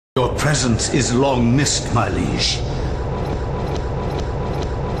Your presence is long missed, my liege.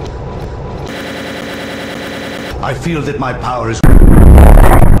 I feel that my power is... The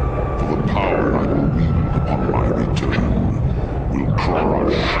power I will wield upon my return will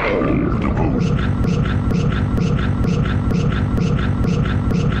crush all that oppose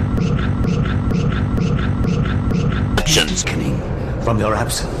Actions, King, from your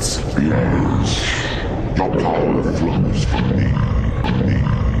absence. Yes, your power flows from me.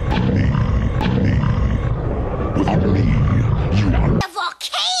 Without me, you are A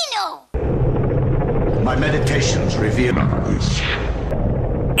volcano! My meditations reveal... this.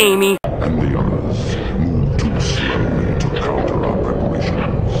 Amy. And the others move too slowly to counter our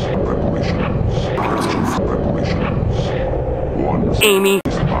preparations. Once Amy. it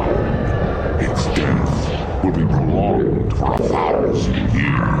is bound, its death will be prolonged for 1,000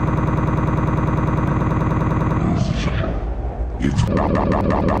 years. It's...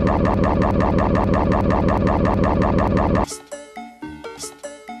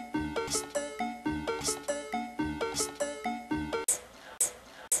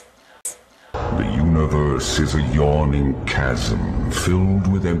 The universe is a yawning chasm, filled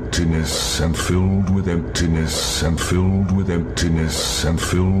with emptiness, and filled with emptiness, and filled with emptiness, and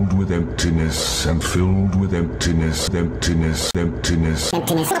filled with emptiness, and filled with emptiness, emptiness.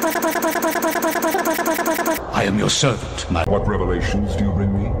 I am your servant, my... What revelations do you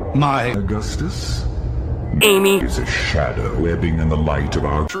bring me? My... Augustus? Amy. Is a shadow ebbing in the light of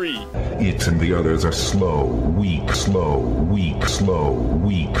our tree. It and the others are slow, weak, slow, weak, slow,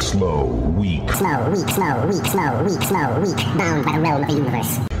 weak, slow, weak. Slow, bound by the realm of the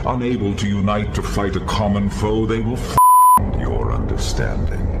universe. Unable to unite to fight a common foe, they will f*** your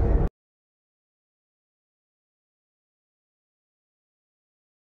understanding.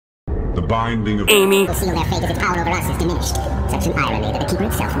 The binding of Amy. Will seal their fate as its power over us is diminished. Such an irony that the keeper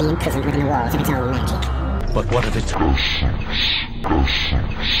itself will be imprisoned within the walls of its own magic. But what of it?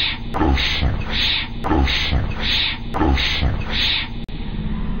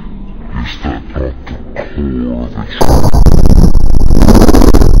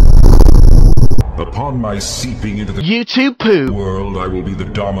 Upon my seeping into the YouTube poo. world, I will be the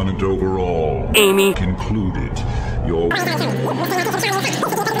dominant over all. Amy. Concluded. Your...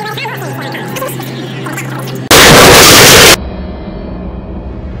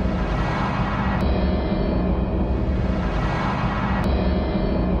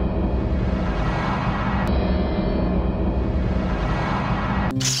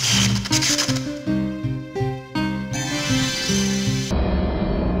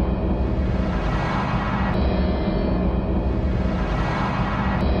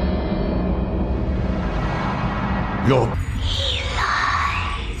 Your... He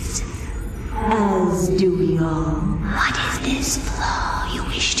lies. As do we all. What is this flaw you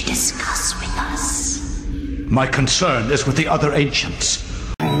wish to discuss with us? My concern is with the other ancients.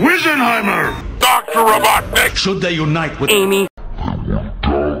 Wisenheimer! Dr. Robotnik! Should they unite with... Amy.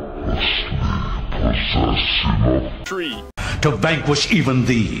 Tree. to vanquish even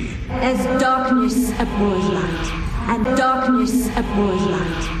thee? As darkness abhors light, and darkness abhors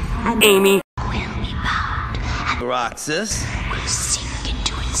light, and Amy. Will be bound and Roxas. will sink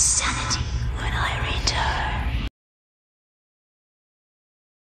into insanity when I return.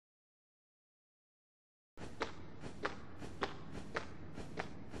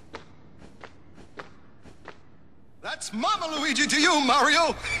 That's Mama Luigi to you,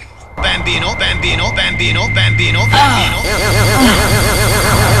 Mario! Bambino, Bambino, Bambino, Bambino, Bambino.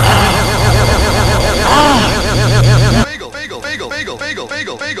 Bagel, bagel, bagel, bagel, bagel,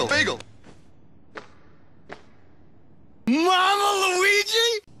 bagel, bagel, bagel. Mama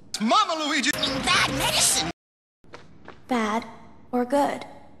Luigi? Mama Luigi! Bad medicine! Bad or good?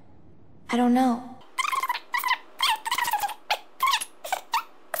 I don't know.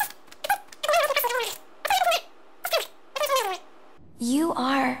 You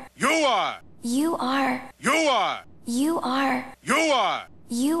are. You are! You are. You are! You are. You are!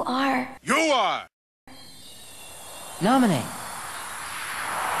 You are. You are! Nominate.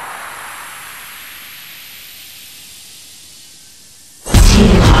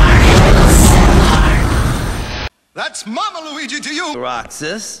 That's Mama Luigi to you!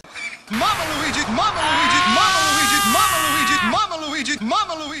 Roxas. Mama Luigi, Mama Luigi, Mama Luigi, Mama Luigi, Mama Luigi,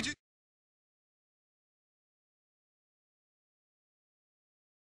 Mama Luigi!